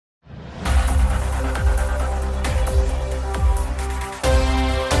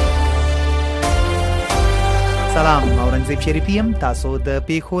سلام، اورنګزیب شریفی یم. تاسو د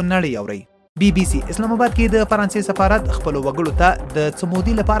پیښو نړۍ اورئ. BBC اسلام آباد کې د فرانسې سفارت خپل وګړو ته د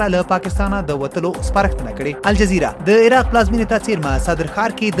څمودي لپاره له پاکستانه د وتلو سپارښتنه کړې. الجزیره د عراق پلازمینې ته څیرمه صدر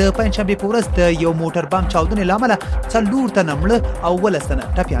ښار کې د پنجشنبې په ورځ د یو موټر بم چاودنې له امله 4 تنه مړه او 12 تنه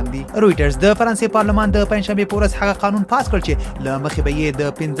ټپیان دي. رویټرز د فرانسې پارلمان د پنجشنبې په ورځ هغه قانون پاس کړ چې له مخې به یې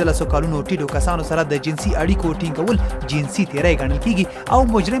د 15 کالونو ټیټو کسانو سره د جنسي اړیکو ټینګول جنسي تیری ګڼل کیږي او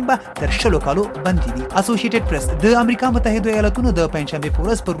مجرم به تر 10 کالو بندي وي. اسوسییټډ پریس د امریکا متحده ایالاتونو د پنجشنبې په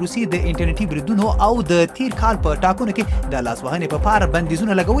ورځ پر روسي د انټرنیټي بریدونو او د تیر کال په ټاکنو کې د لاسوهنې په پار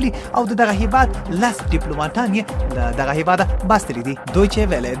بندیزونه لګولي او دغه هیواد 10 ډیپلوماټان یې له دغه هیواده باستلي دي. دویچه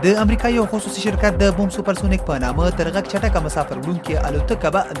ویله د امریکا یو خصوصي شرکت د بوم سوپرسونیک په نامه تر غږ چټکه مسافر وړونکې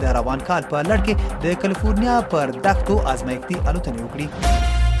الوتکه به د روان کال په لړ کې د کالیفورنیا پر دښتو ازمایښتي الوتنې وکړي.